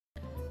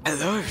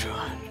Hello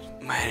everyone,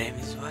 my name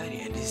is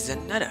Whitey and this is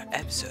another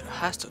episode of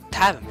Hearthstone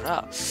Tavern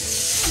Brawl.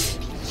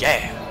 Yeah!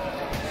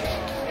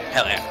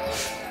 Hell yeah!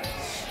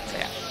 So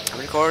yeah, I'm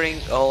recording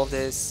all of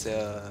this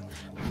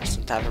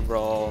Hearthstone Tavern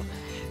Brawl,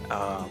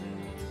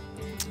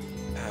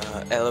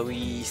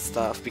 LOE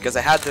stuff because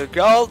I had the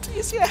gold.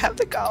 You see, I have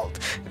the gold.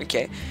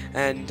 Okay,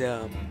 and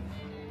how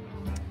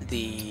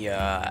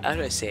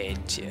do I say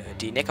it?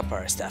 The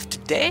Nekapara stuff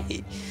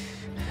today.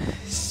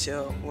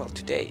 So well,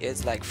 today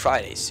is like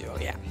Friday, so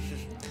yeah.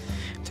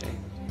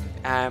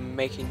 I'm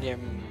making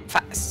them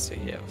fast, so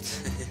you know,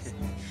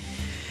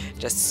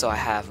 just so I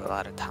have a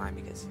lot of time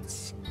because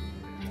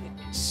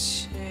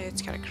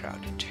it's kind of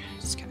crowded.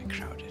 It's kind of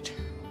crowded,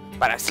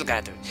 but I'm still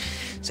gonna do it.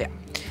 So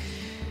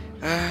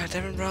yeah,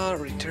 Tavern Brawl,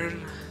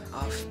 Return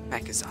of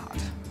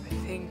Mechazod. I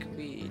think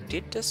we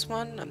did this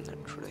one. I'm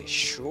not really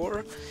sure.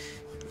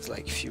 It was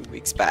like a few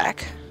weeks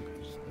back.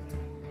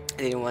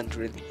 I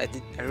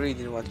really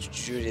didn't want to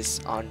do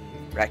this on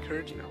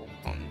record, you know,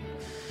 on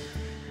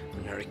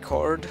a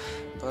record.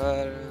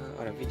 But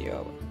on a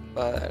video,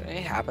 but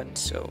it happened,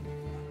 so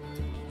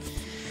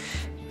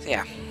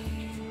yeah.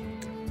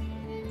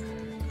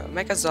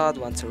 Mechazod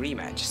wants a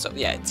rematch, so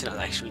yeah, it's not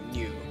actually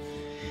new,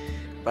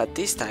 but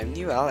this time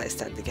new allies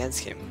stand against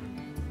him.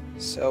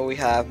 So we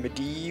have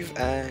Medivh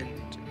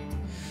and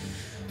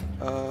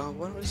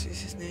what was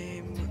his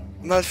name?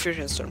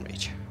 Malfurion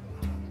Stormrage.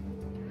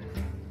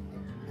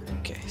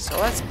 Okay, so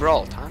let's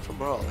brawl. Time for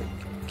brawl. We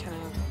can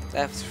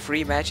have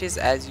 3 matches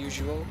as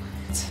usual.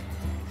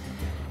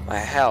 Why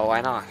hell,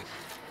 why not?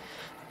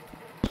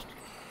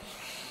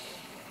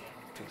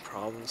 Having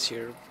problems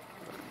here.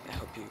 I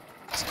hope you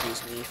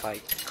excuse me if I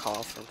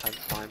cough from time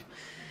to time.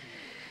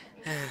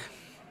 I'm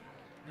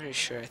very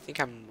sure. I think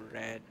I'm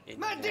red in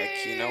the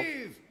neck, you know.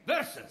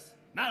 Versus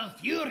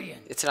Malfurion.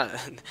 It's not.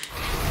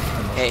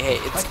 hey,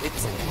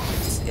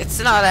 it's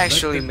not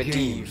actually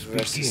Medivh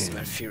versus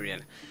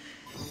Malfurion.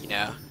 You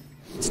know,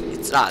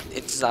 it's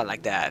not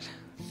like that.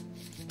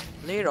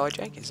 Leroy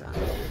Jenkins, huh?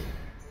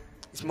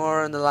 It's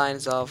more on the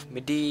lines of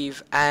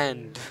Medivh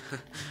and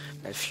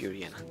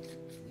Malfurion.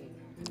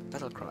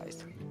 Battle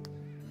cries.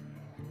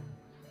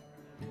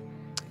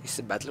 Is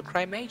the battle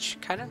cry mage,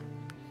 kinda?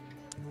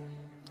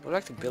 I would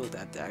like to build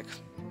that deck.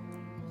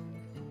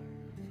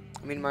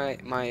 I mean, my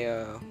what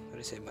do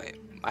you say?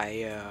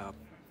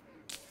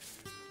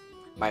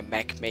 My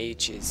mech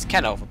mage is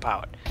kinda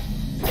overpowered,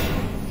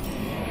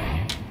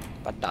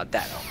 but not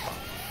that overpowered.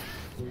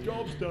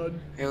 Job's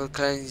done. It will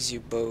cleanse you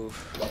both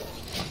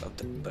of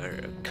the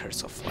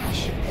curse of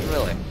flesh.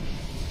 Really?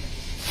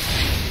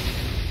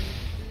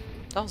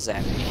 Don't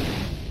zap me.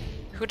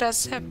 Who does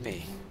zap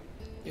me?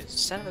 You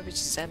son of a bitch,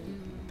 zap me.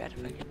 Bad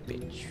fucking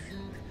bitch.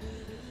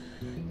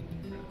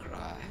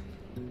 Cry.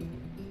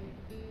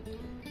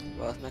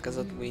 Well,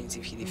 Mechazod wins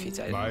if he defeats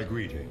Ahiru. My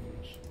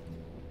greetings.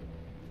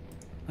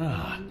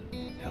 Ah,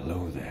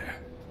 hello there.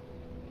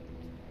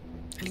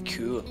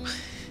 Cool.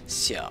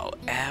 So,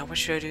 what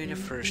should I do in the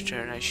first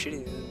turn? I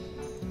shouldn't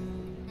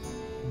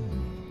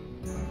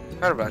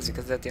Fireblocks,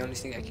 because that's the only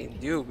thing I can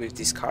do with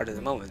this card at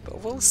the moment,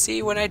 but we'll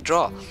see when I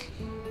draw.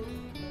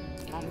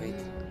 Oh wait.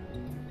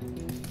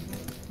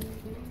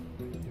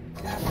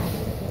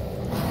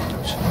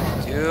 What should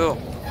I do?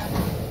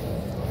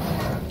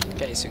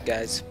 Okay, so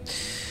guys,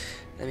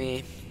 let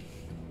me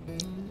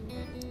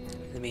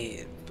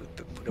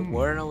put a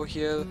word over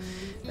here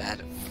that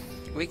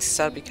weeks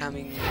start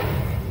becoming,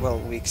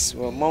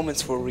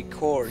 moments for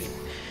recording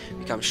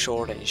become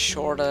shorter and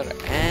shorter,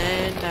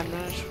 and I'm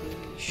not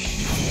really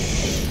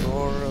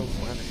sure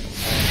when I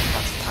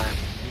have time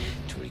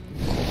to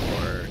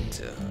record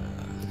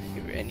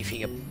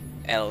anything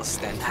else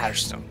than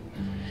Hearthstone.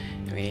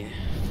 I mean,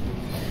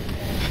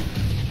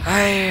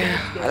 I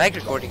like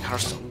recording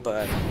Hearthstone,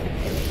 but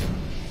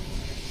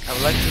I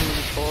would like to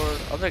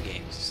record other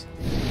games,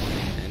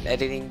 and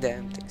editing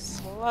them takes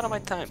a lot of my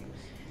time.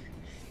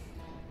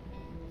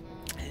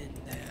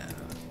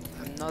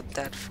 I'm not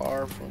that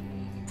far from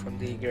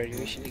the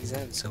graduation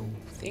exam, so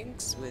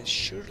things will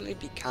surely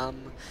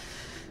become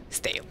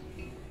stale.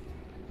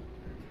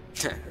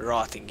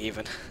 Rotting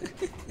even.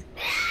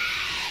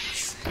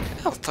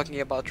 I was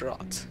talking about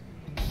rot.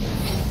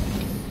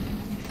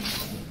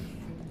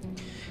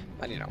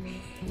 But you know,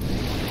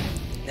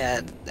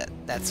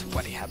 that's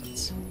what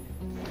happens.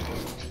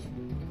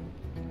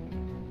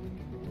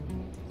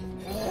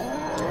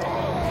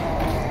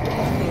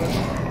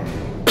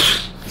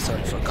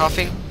 Sorry for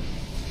coughing.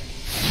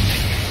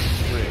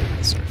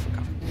 Really sorry for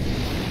coughing.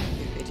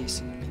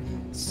 86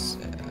 minutes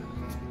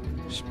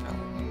spell.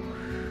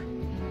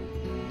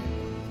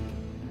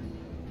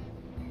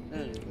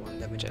 1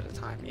 damage at a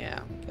time, yeah,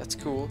 that's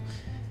cool.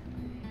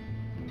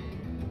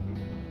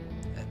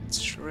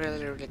 That's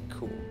really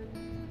cool.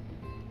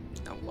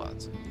 Now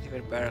what?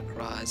 Even better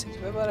cries,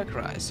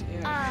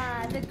 yeah.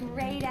 Ah, the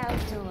great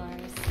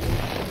outdoors.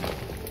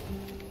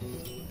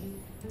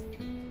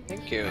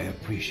 Thank you. I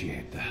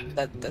appreciate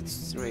that.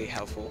 That's really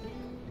helpful.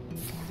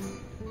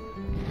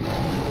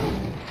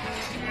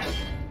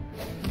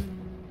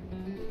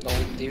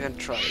 Don't even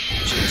try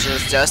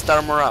it. Just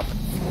armor up.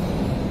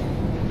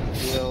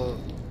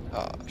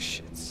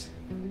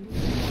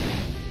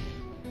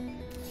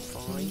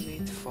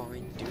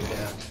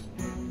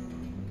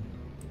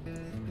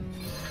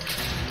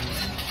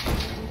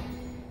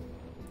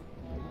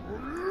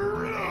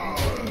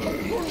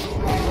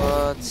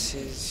 what's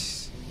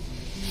his...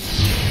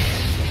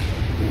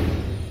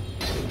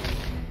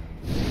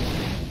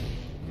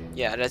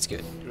 Yeah, that's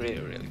good. Really,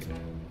 really good.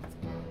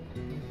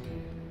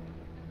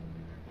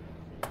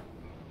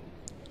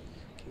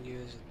 Can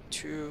use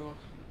 2.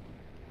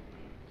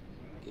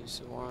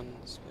 Gives 1.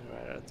 Spin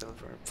right out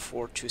deliver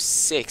 4 to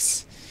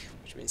 6,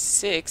 which means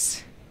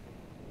 6.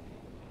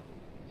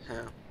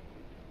 Huh.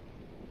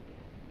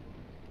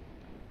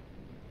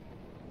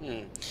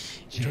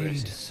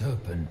 Jade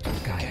serpent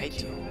guide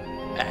you.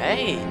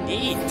 Hey,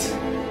 neat.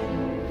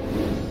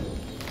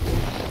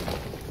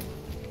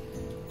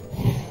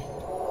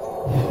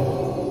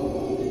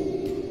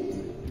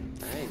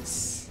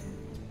 Nice.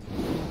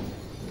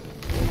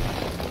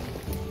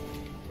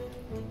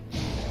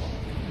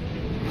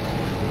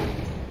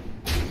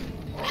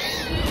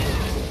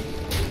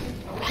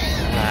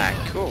 Ah,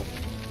 cool.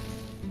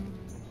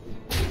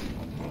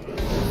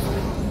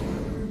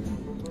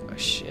 Oh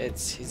shit,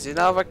 he's in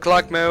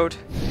overclock mode.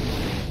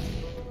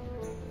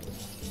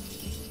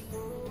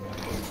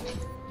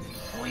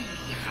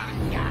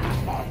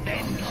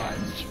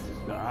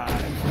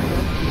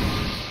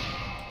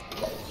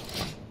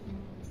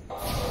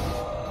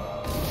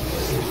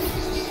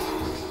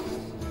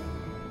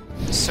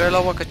 Sir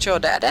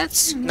Lawakacho,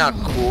 that's not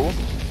cool.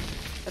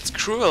 That's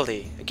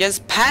cruelty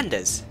against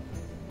pandas.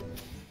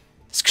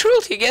 It's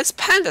cruelty against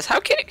pandas. How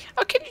can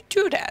you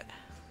do that?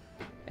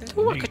 And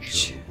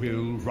Nature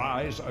will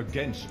rise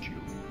against you.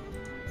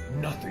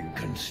 Nothing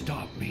can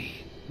stop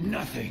me.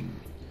 Nothing.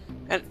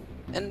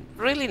 And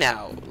really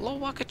now,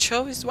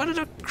 Lawakacho is one of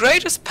the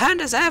greatest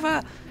pandas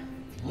ever.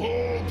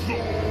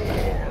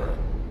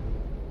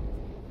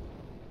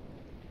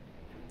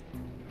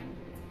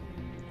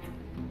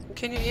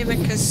 Can you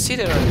even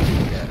consider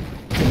it?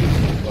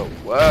 Whoa,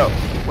 whoa,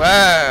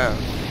 whoa!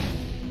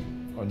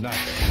 Or not.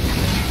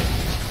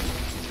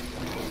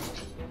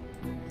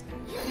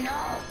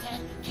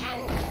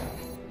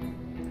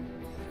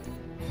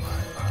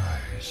 My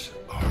eyes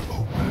are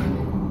open.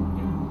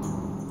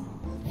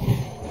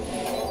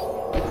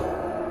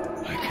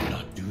 I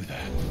cannot do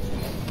that.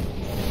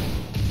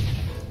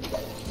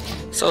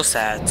 So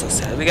sad, so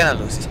sad. We're gonna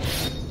lose it.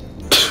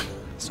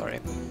 Sorry.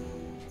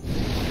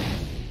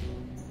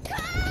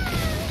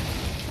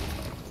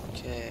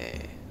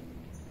 Okay.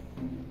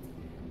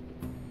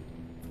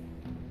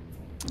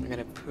 I'm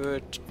gonna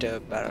put the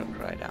battle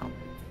cry down.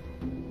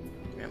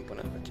 I'm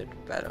gonna put the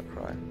battle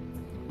cry.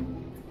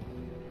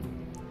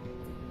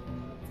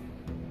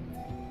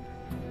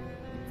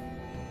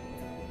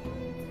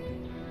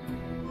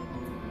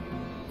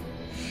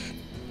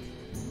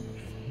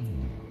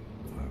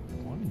 I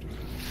wonder.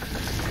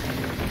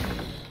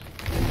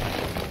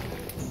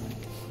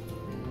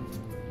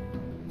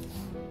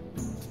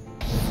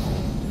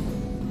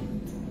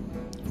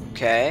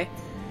 Okay.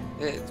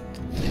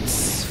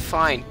 It's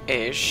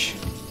fine-ish.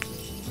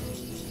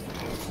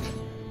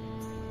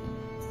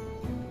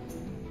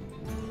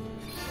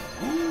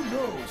 Who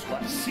knows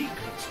what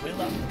secrets will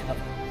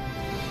uncover?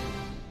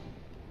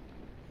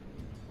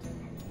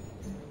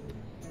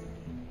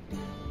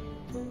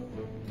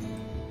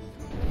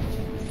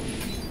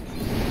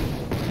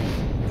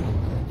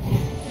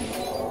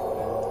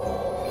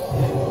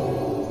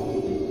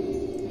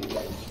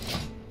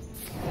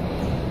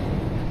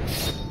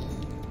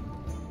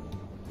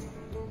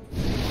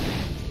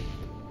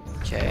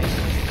 Okay.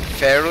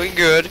 Fairly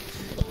good.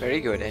 Very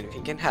good.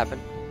 Anything can happen.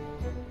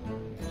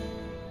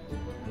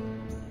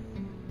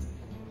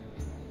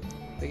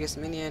 Biggest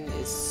minion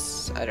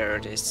is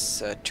either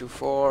this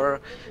 2/4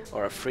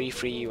 or a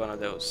 3/3, one of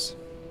those.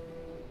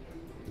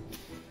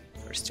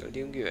 We're still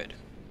doing good.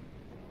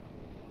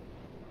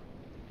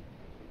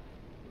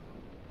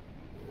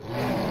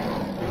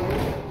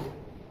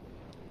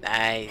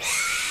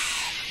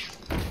 Nice.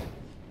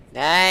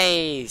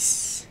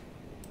 Nice.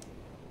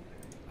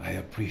 I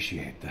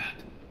appreciate that.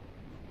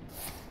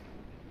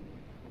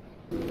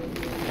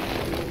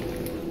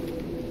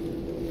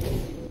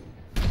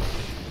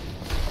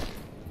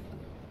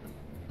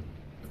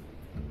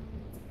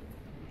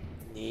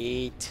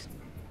 Neat.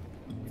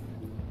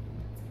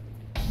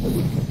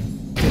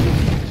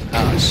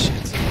 Oh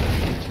shit.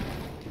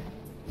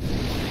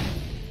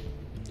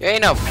 You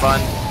ain't no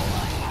fun.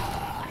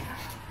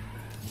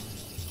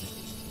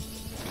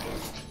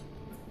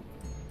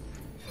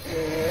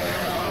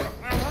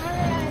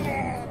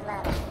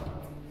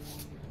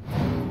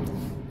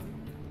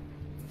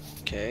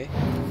 Okay.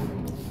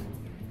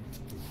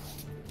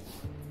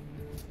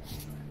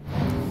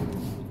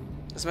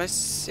 That's my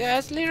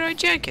that's Leroy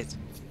jacket.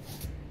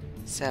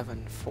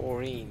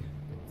 7-14.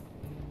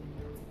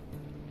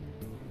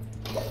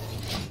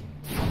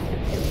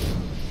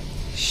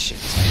 Shit.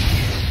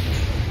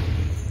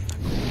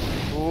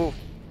 Ooh.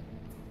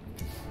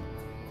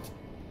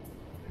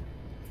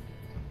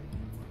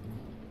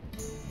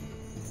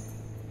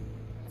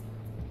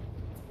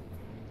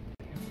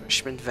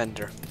 Refreshment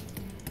vendor.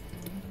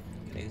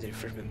 Can I use the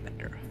refreshment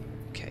vendor?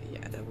 Okay,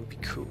 yeah, that would be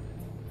cool.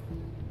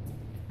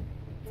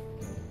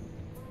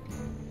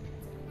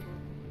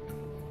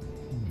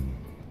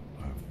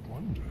 I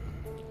wonder.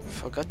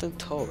 Forgotten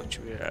Torch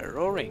with a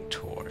Roaring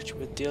Torch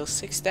will deal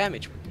 6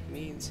 damage, which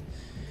means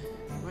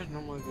what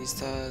normal this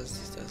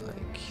does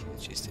like,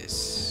 which is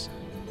this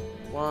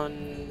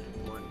 1,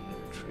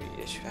 3,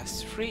 it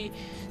has 3,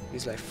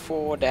 it's like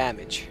 4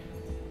 damage.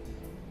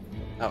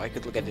 Oh, I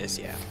could look at this,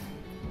 yeah.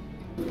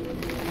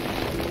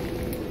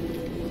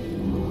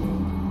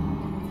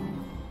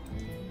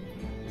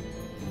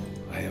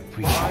 I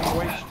appreciate Time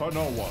waits that. for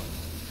no one.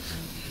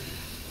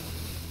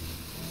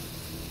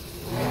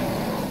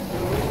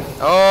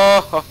 Oh,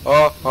 ho,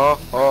 ho, ho,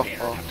 ho,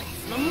 ho.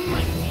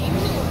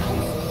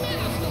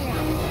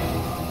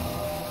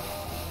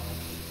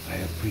 I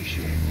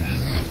appreciate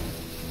that.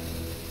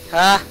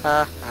 Ha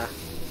ha ha.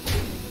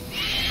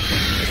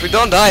 If we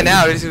don't die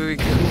now, this will be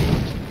good.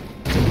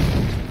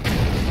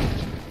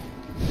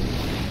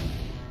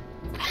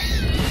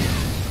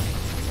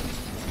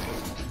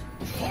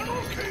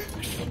 Funnel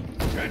cakes!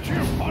 Get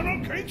your funnel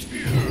cakes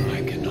here!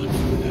 I cannot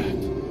do that.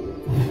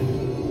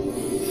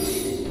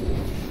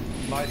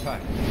 My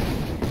pack.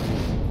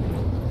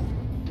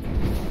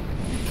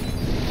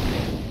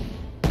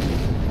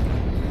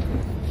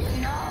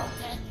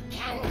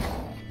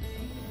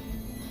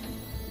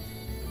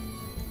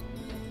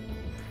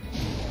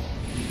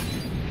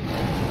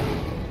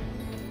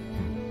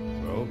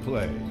 Well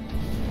played.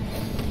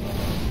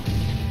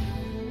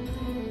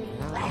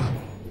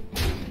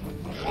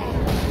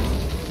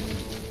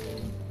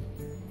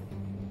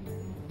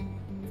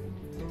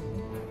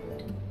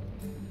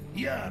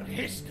 Your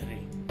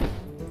history.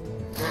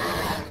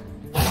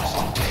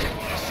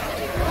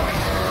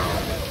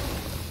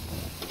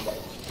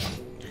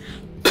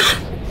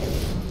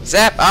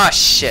 Zap! Ah,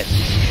 shit.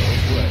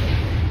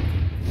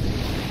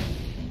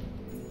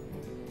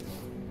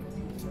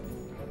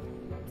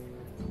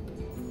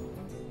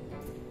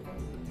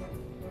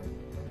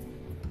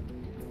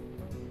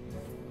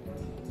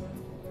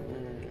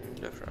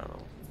 No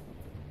problem.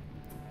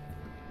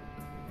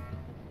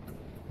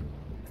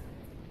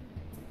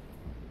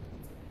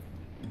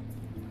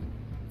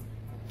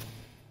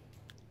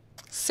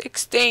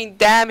 16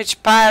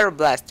 damage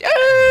pyroblast.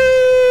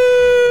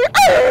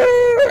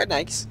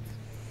 Nice.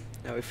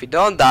 Now if we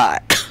don't die,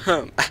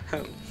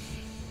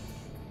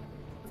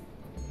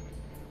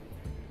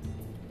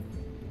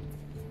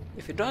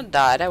 if we don't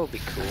die, that would be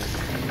cool.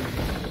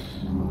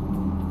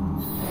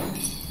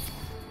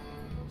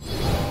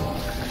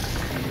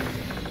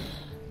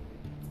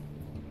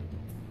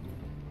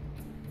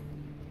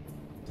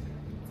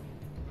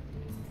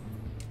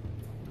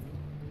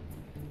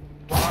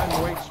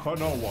 Time waits for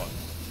no one.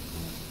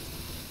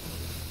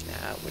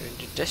 Now we're in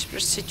a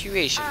desperate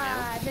situation now.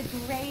 Ah, the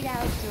great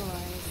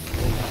outdoors.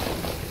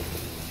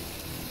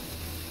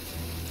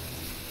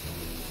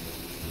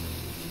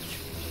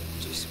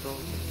 Just go.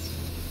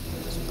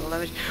 Spell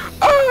damage.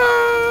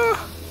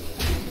 Ah!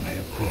 I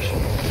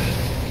appreciate that.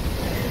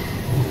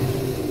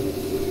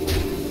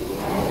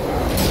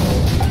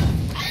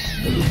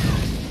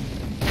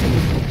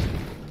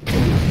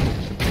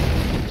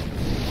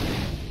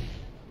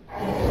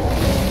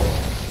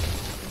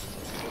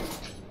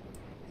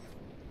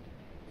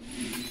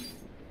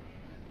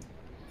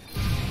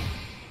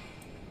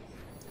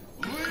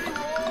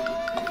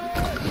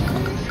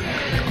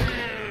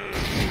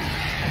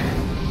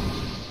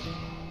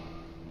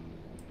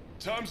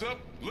 Time's up.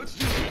 Let's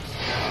do this.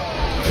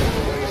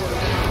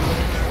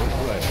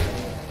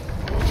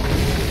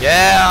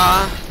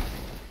 Yeah!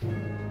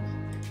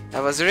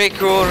 That was really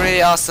cool,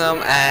 really awesome,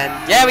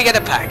 and yeah, we get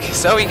a pack.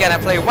 So we're gonna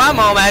play one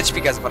more match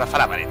because what I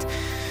thought about it.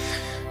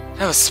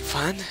 That was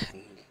fun.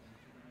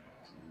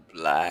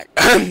 Black.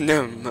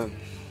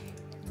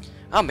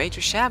 Oh, Major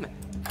Shaman.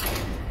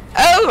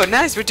 Oh,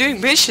 nice, we're doing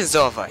missions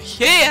over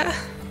here.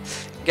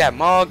 Got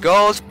more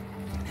gold.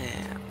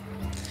 Yeah.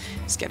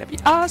 It's gonna be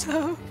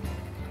awesome.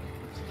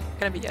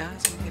 Gonna be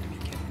awesome, gonna be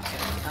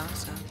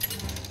awesome.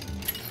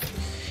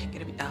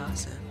 Gonna be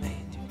awesome,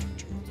 man.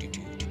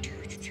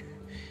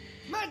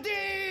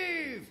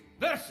 Medivh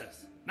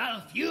versus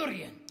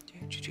Malfurion. I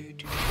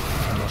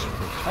must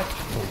protect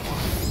the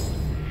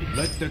one.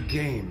 Let the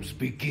games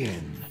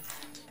begin.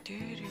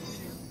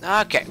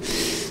 Okay,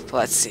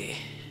 let's see.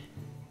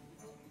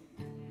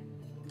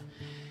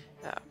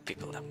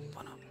 People that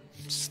wanna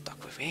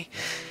stuck with me.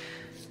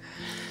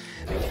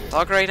 I can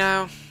talk right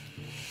now.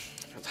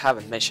 I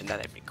haven't mentioned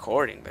that I'm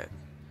recording, but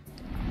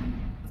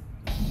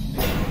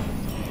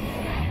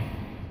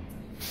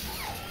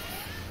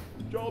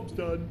Job's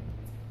done.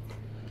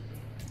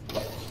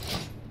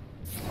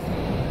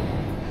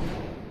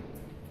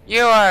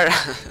 you are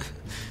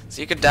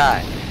so you could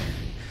die.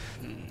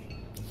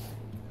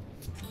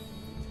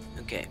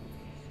 Okay.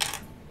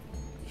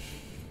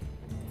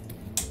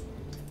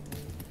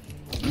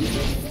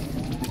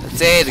 Let's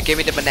say they give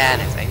me the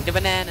bananas. I need the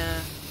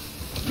banana.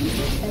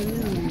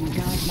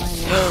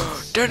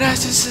 There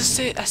is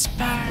a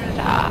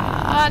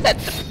Aspara.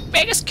 That's the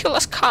biggest,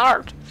 coolest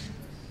card.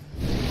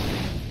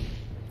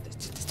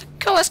 That's the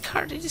coolest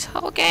card in this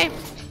whole game.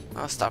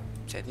 I'll stop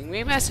sending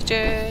me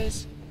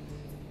messages.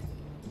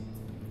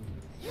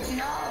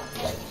 Wait,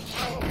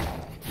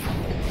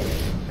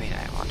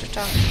 I want to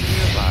talk to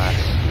you, but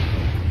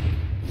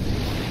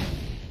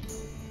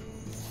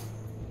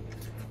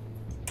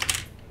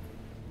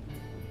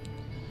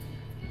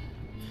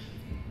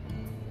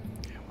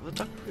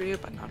you,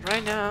 but not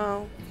right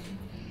now.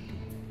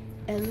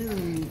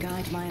 Illume,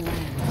 guide my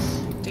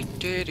lands.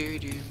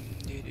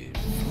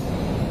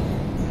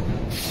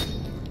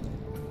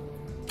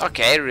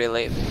 Okay,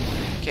 really.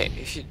 Okay,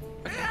 if you.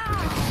 Okay.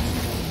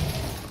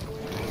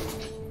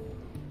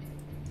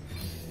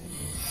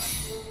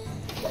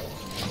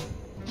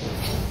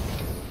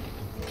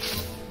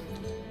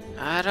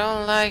 I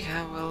don't like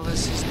how well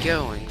this is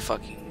going.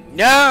 Fucking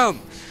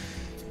gnome!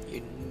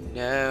 You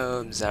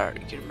gnomes are.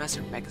 You're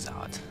Master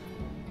Mechazod.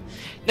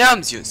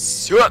 Gnomes, you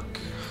suck!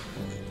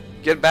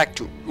 Get back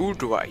to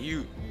Udwa,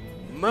 you.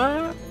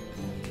 Ma. No,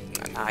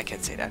 I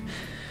can't say that.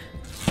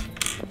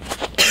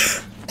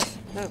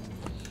 No.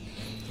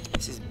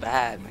 This is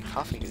bad. My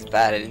coughing is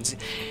bad. And it's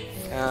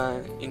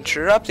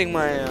interrupting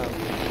my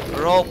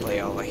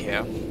roleplay over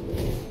here.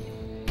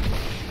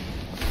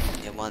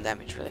 Deal 1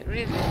 damage.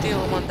 Really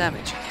deal 1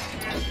 damage.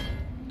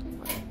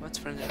 What's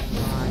from the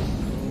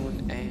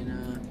moon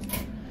and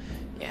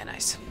yeah,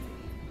 nice.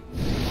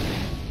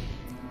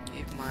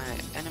 Give my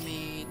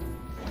enemy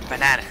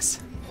bananas.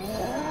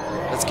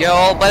 Let's go,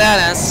 all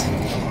bananas.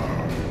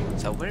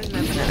 So where's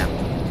my banana?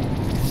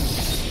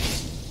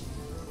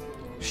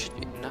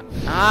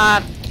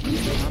 Not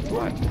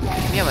what?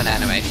 Give me a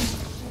banana, mate.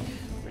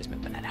 Where's my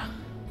banana?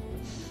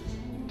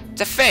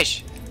 It's a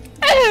fish!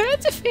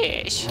 It's a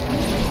fish!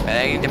 But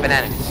I need the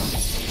banana.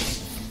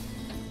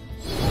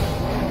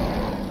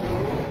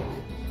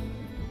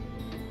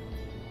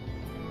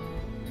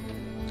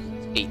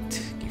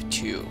 Eight. Give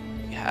 2.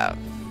 We have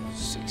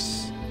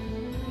 6.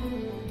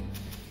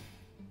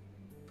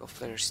 Both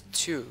players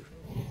 2.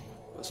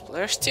 Both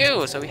players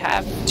 2. So we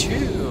have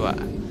 2.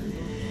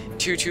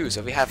 2, 2.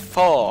 So we have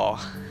 4.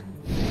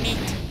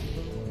 Neat.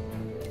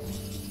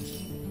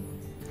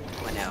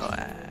 Well, no,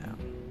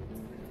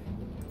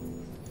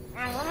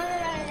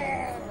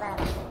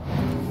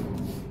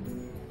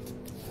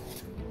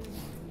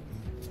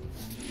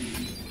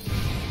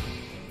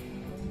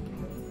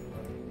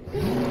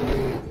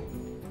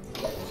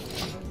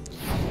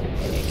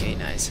 okay,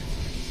 nice.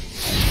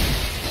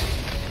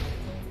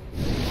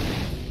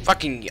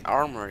 Fucking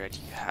armor that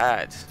you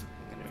had.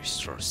 I'm gonna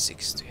restore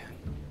 6 to him.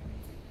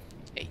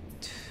 8.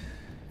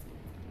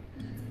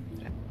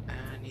 I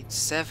need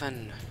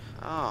 7.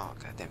 Oh,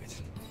 god damn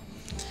it.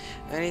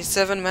 I need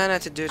 7 mana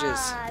to do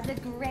this. Ah, the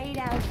great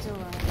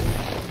outdoors.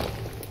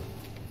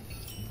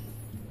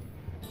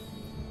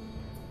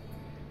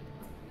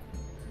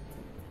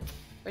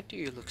 Why do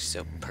you look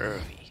so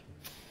pervy?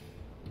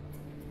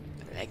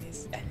 I like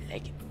this. I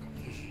like it.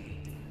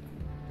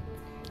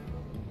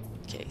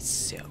 Okay,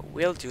 so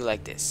we'll do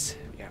like this.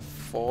 We have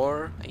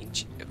 4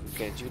 ancient. We're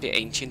gonna do the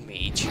ancient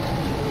mage,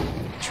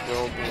 which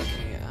will make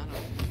me. I don't know.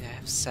 I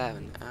have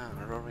 7. Ah,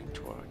 roaring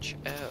torch.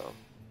 Oh.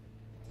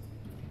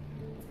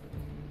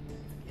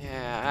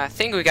 Yeah, I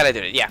think we gotta do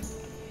it. Yeah.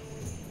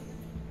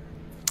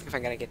 If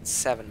I'm gonna get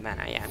 7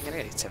 mana, yeah, I'm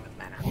gonna get 7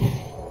 mana.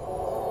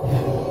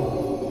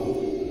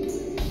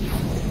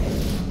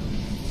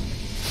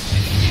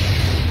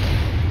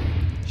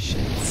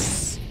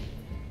 Shits.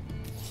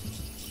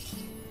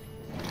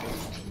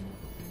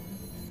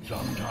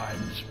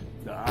 Sometimes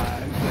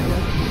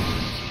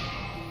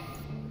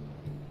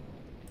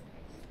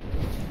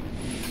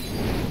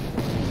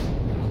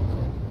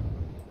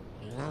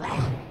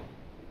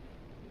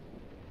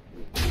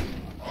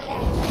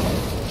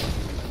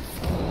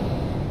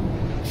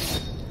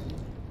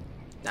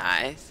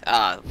Nice.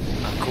 Ah,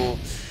 not cool.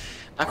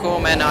 Not cool,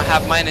 man. I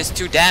have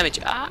 -2 damage.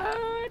 Ah,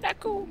 not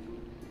cool.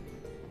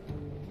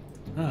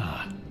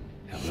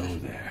 hello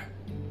there.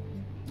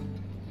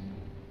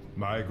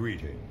 My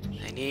greetings.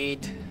 I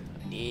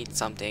need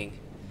something.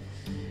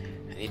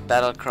 I need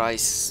battle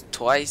cries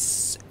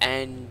twice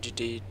and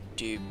the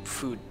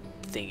food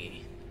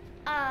thingy.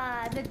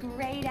 Ah, the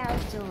great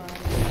outdoors.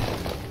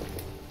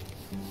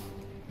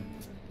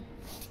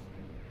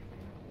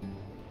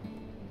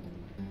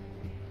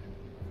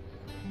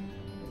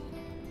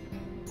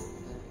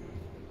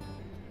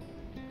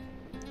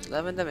 It's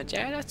 11 damage.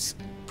 Yeah, that's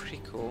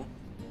pretty cool.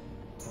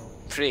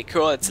 Pretty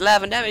cool. It's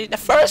 11 damage in the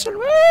first one.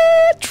 Woo!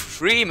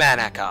 3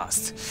 mana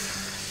cost.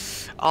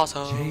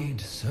 Awesome.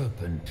 Jade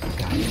Serpent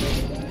Guide.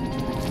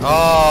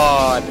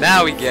 Oh,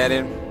 now we get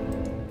him.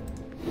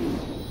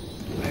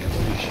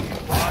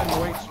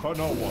 Time waits for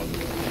no one.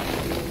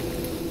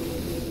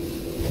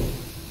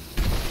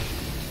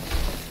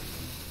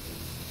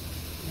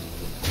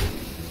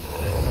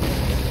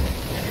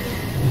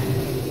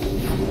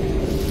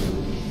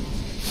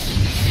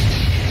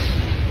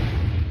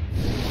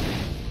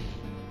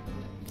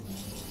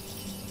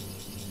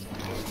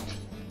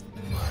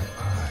 My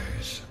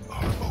eyes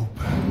are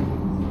open.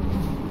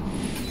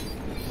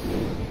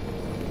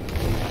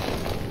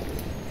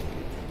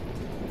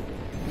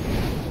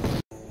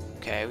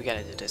 Okay, we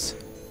gotta do this.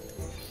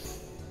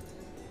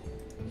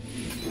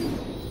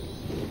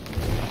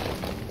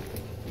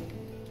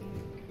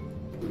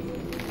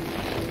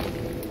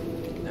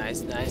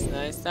 Nice, nice,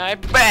 nice, nice.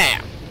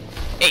 Bam!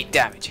 8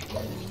 damage.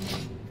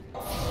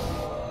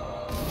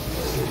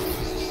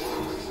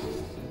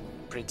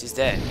 Prince is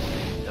dead.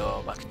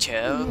 No,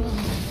 Mechazod.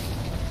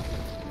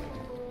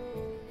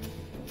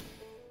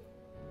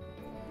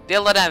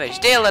 Deal the damage,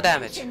 deal the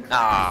damage!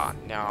 Ah,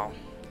 no.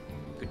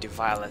 Good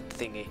violet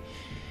thingy.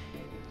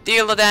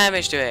 Deal the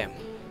damage to him!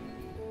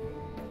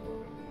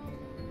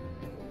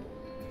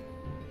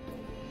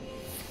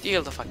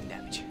 Deal the fucking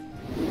damage.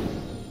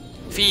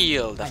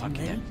 Feel the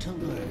fucking damage.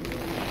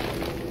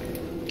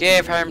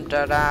 Give him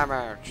the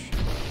damage!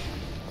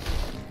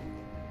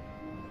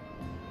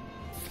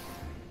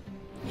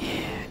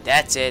 Yeah,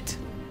 that's it.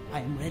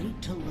 I am ready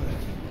to learn.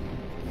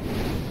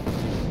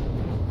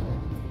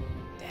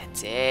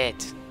 That's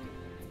it.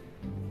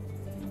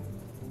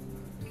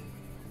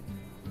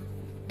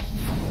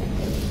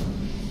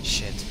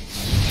 Shit.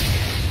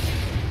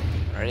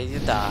 Ready to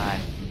die.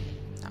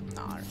 No, I'm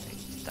not ready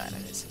to die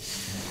like this.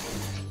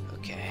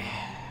 Okay.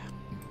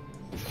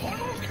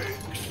 Funnel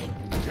cakes!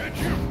 Get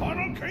your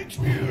funnel cakes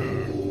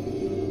here!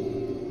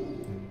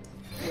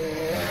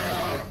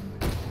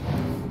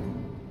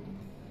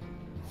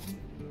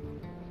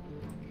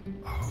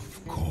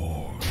 Of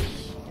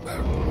course.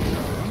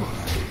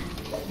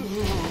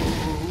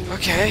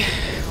 Okay,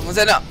 almost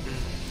done up.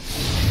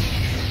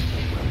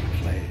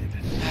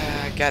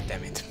 Played. God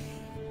damn it.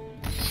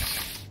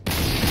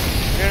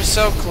 We're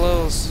so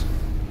close.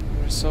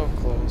 We're so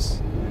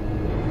close.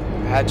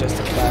 I had just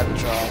a bad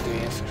draw doing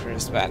it for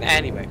first, but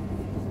anyway.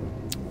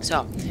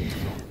 So,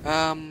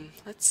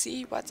 let's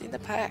see what's in the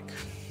pack.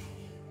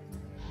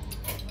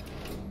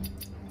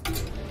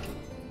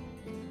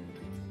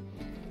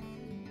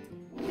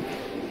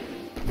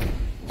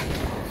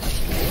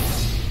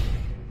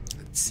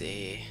 Let's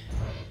see.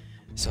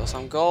 Saw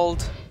some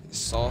gold.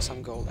 Saw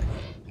some gold.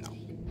 No.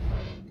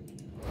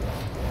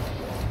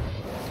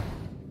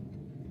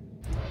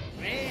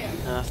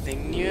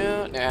 Nothing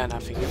new. Nah,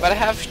 nothing new. But I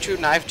have 2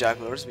 knife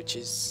jugglers, which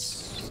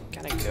is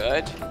kind of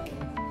good.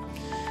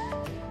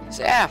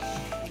 So yeah,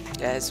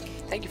 guys,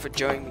 thank you for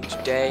joining me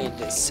today in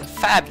this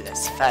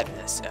fabulous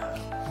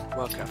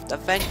Warcraft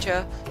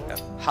adventure,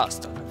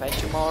 Hearthstone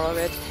adventure, more of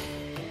it.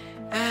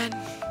 And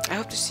I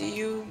hope to see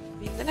you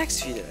in the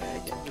next video I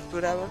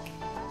put out,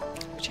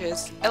 which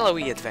is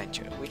LOE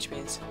Adventure, which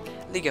means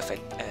League of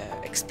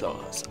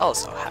Explorers,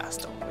 also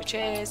Hearthstone, which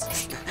is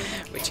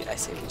which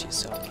is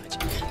so much.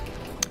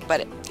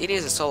 But it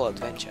is a solo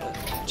adventure,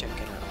 which I'm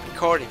gonna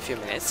record in a few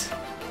minutes.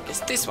 It's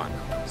this one.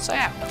 So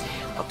yeah,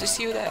 hope to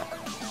see you there.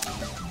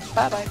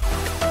 Bye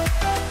bye.